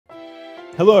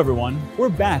Hello everyone, we're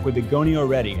back with the Gonio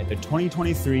Ready at the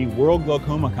 2023 World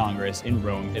Glaucoma Congress in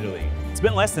Rome, Italy. It's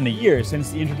been less than a year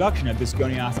since the introduction of this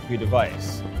gonioscopy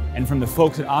device. And from the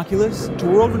folks at Oculus to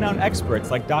world-renowned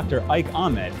experts like Dr. Ike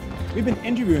Ahmed, we've been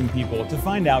interviewing people to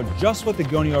find out just what the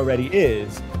Gonio Ready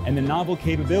is and the novel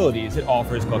capabilities it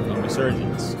offers glaucoma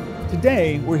surgeons.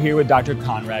 Today, we're here with Dr.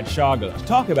 Konrad Schargel to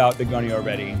talk about the Gonio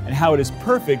Ready and how it is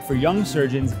perfect for young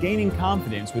surgeons gaining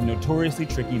confidence with notoriously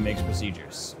tricky MIGS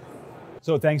procedures.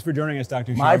 So thanks for joining us,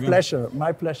 Dr. Schargel. My pleasure,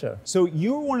 my pleasure. So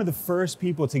you were one of the first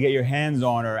people to get your hands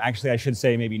on, or actually I should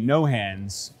say maybe no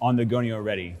hands, on the Gonio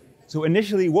Ready. So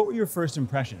initially, what were your first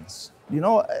impressions? You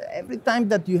know, every time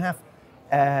that you have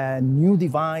a new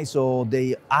device or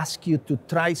they ask you to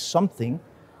try something,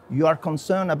 you are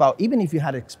concerned about, even if you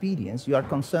had experience, you are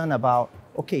concerned about,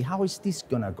 okay, how is this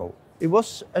gonna go? It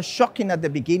was shocking at the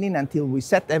beginning until we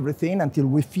set everything, until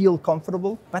we feel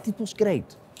comfortable, but it was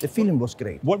great. The feeling was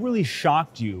great. What really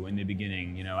shocked you in the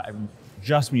beginning,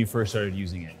 just when you first started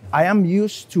using it? I am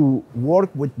used to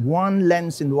work with one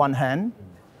lens in one hand,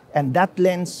 and that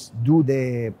lens do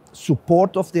the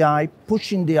support of the eye,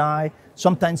 pushing the eye,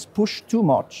 sometimes push too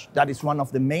much. That is one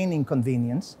of the main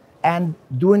inconveniences, and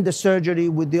doing the surgery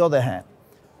with the other hand.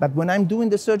 But when I'm doing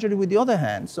the surgery with the other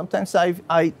hand, sometimes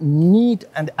I need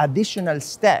an additional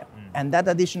step, and that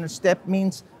additional step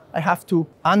means I have to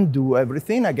undo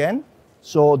everything again.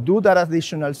 So do that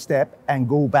additional step and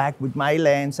go back with my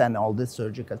lens and all the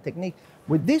surgical technique.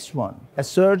 With this one, a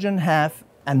surgeon have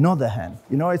another hand.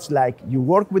 You know, it's like you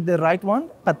work with the right one,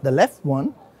 but the left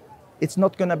one, it's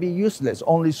not gonna be useless,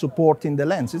 only supporting the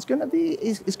lens. It's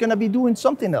gonna be doing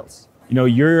something else. You know,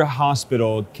 your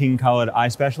hospital, King Khaled Eye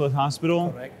Specialist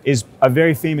Hospital, Correct, is a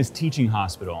very famous teaching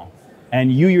hospital. And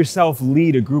you yourself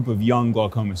lead a group of young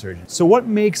glaucoma surgeons. So what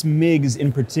makes MIGS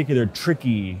in particular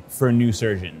tricky for a new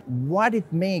surgeon? What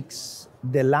it makes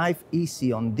the life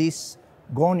easy on this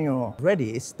Gonio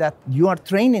Ready is that you are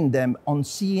training them on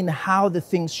seeing how the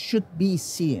things should be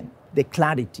seen, the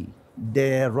clarity,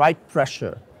 the right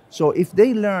pressure. So if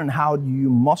they learn how you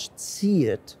must see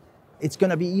it, it's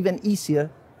gonna be even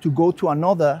easier to go to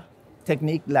another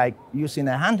technique like using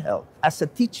a handheld. As a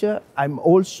teacher, I'm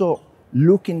also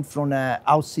looking from an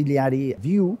auxiliary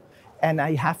view, and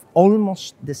I have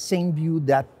almost the same view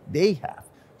that they have.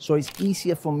 So it's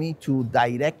easier for me to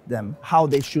direct them how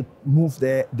they should move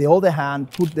the other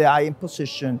hand, put the eye in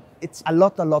position. It's a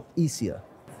lot easier.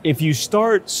 If you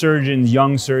start surgeons,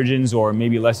 young surgeons, or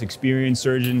maybe less experienced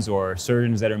surgeons, or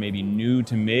surgeons that are maybe new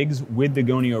to MIGS with the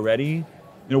Gonio Ready,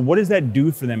 what does that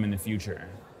do for them in the future?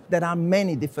 There are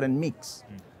many different MIGS.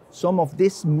 Some of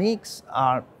these MIGS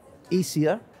are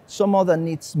easier. Some other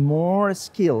needs more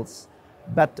skills,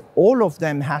 but all of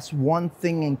them has one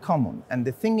thing in common. And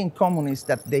the thing in common is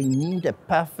that they need a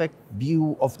perfect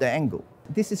view of the angle.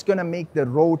 This is gonna make the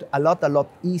road a lot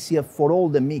easier for all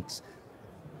the MIGS,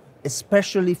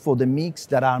 especially for the MIGS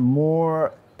that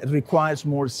are requires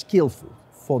more skillful,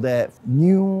 for the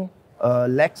new,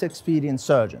 less experienced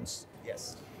surgeons.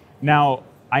 Yes. Now,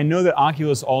 I know that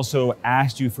Oculus also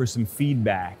asked you for some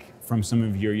feedback from some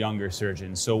of your younger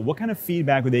surgeons. So what kind of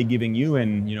feedback were they giving you,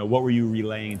 and what were you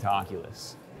relaying to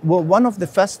Oculus? Well, one of the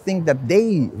first things that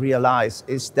they realize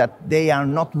is that they are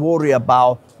not worried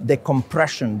about the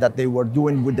compression that they were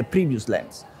doing with the previous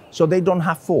lens. So they don't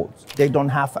have folds. They don't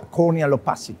have a corneal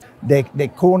opacity. The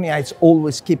cornea is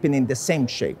always keeping in the same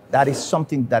shape. That is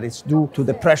something that is due to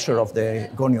the pressure of the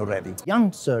Gonio Ready.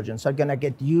 Young surgeons are gonna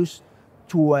get used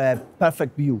to a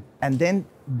perfect view, and then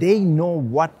they know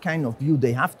what kind of view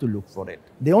they have to look for it.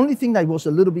 The only thing I was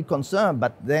a little bit concerned,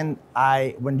 but then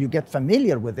when you get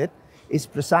familiar with it, is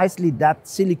precisely that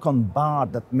silicone bar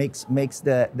that makes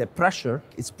the pressure.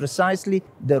 It's precisely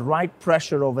the right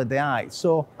pressure over the eye.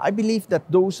 So I believe that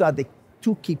those are the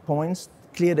two key points: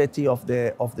 clarity of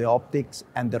the optics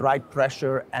and the right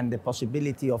pressure, and the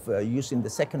possibility of using the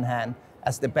second hand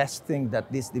as the best thing that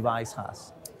this device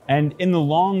has. And in the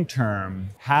long term,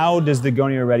 how does the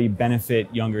Gonio Ready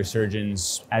benefit younger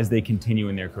surgeons as they continue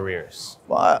in their careers?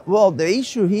 Well, the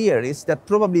issue here is that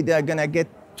probably they're gonna get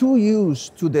too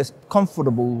used to this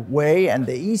comfortable way and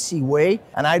the easy way,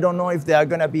 and I don't know if they are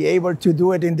gonna be able to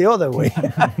do it in the other way.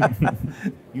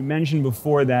 You mentioned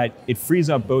before that it frees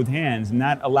up both hands, and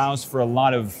that allows for a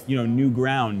lot of new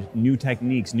ground, new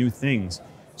techniques, new things.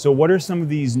 So what are some of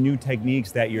these new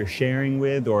techniques that you're sharing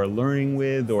with, or learning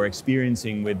with, or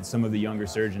experiencing with some of the younger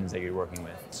surgeons that you're working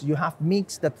with? So you have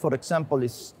MIGS that, for example,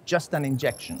 is just an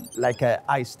injection, like an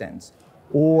eye stents,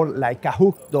 or like a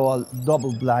hooked or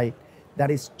double blind,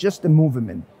 that is just a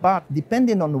movement. But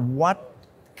depending on what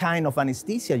kind of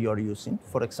anesthesia you're using,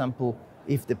 for example,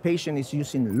 if the patient is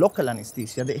using local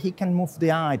anesthesia, he can move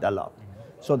the eye a lot.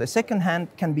 So the second hand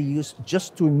can be used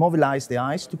just to immobilize the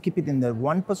eyes, to keep it in the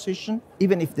one position.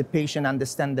 Even if the patient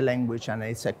understands the language and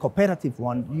it's a cooperative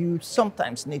one, you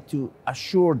sometimes need to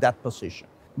assure that position.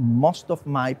 Most of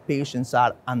my patients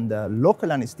are under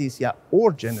local anesthesia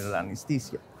or general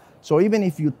anesthesia. So even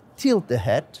if you tilt the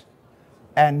head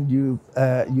and you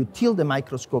tilt the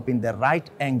microscope in the right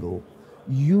angle,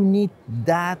 you need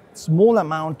that small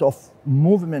amount of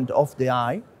movement of the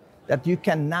eye that you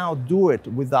can now do it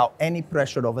without any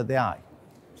pressure over the eye.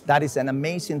 That is an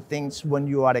amazing thing when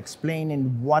you are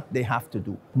explaining what they have to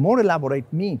do. More elaborate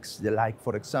MIGS, like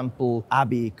for example,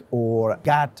 ABIC or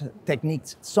GAT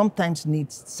techniques, sometimes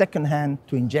needs second hand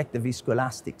to inject the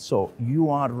viscoelastic. So you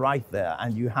are right there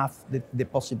and you have the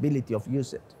possibility of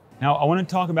use it. Now, I want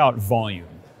to talk about volume.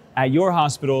 At your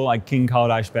hospital, like King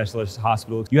Khaled Eye Specialist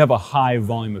Hospital, you have a high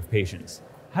volume of patients.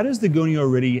 How does the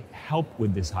gonio Ready help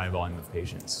with this high volume of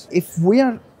patients? If we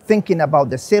are thinking about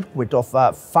the circuit of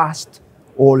a fast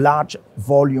or large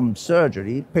volume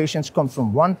surgery, patients come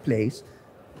from one place,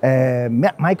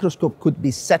 microscope could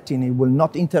be set in, it will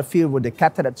not interfere with the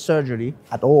cataract surgery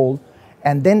at all,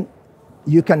 and then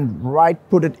you can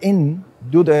put it in,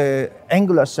 do the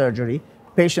angular surgery,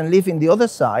 patient live in the other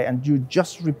side, and you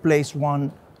just replace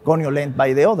one gonio lens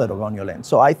by the other gonio lens.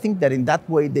 So I think that in that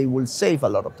way they will save a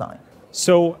lot of time.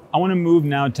 So I want to move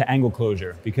now to angle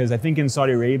closure, because I think in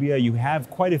Saudi Arabia you have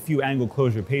quite a few angle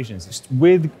closure patients.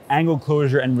 With angle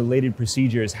closure and related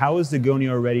procedures, how is the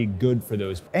gonio Ready good for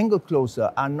those? Angle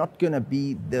closure are not going to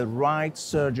be the right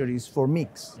surgeries for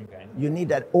MIGS. Okay. You need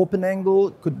that open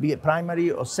angle, could be a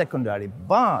primary or secondary,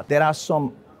 but there are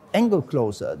some angle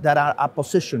closure that are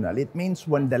appositional. It means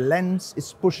when the lens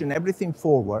is pushing everything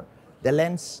forward,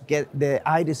 the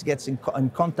iris gets in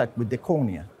contact with the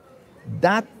cornea.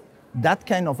 That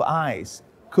kind of eyes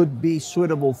could be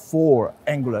suitable for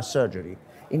angular surgery.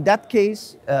 In that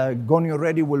case, gonio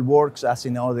Ready will work as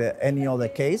in any other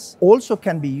case. Also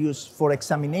can be used for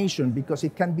examination because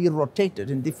it can be rotated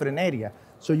in different areas.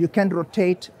 So you can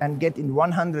rotate and get in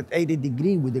 180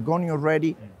 degrees with the gonio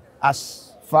Ready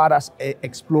as far as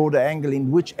explore the angle in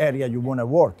which area you want to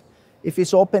work. If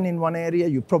it's open in one area,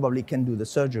 you probably can do the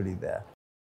surgery there.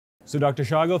 So Dr.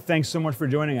 Schargel, thanks so much for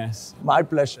joining us. My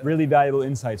pleasure. Really valuable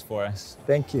insights for us.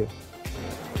 Thank you.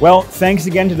 Well, thanks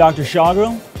again to Dr.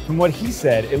 Schargel. From what he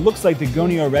said, it looks like the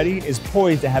gonio Ready is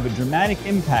poised to have a dramatic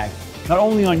impact not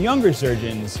only on younger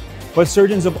surgeons, but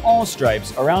surgeons of all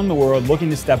stripes around the world looking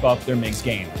to step up their MIGS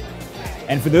game.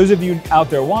 And for those of you out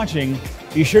there watching,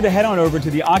 be sure to head on over to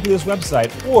the Oculus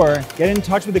website or get in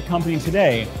touch with the company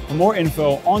today for more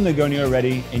info on the gonio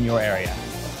Ready in your area.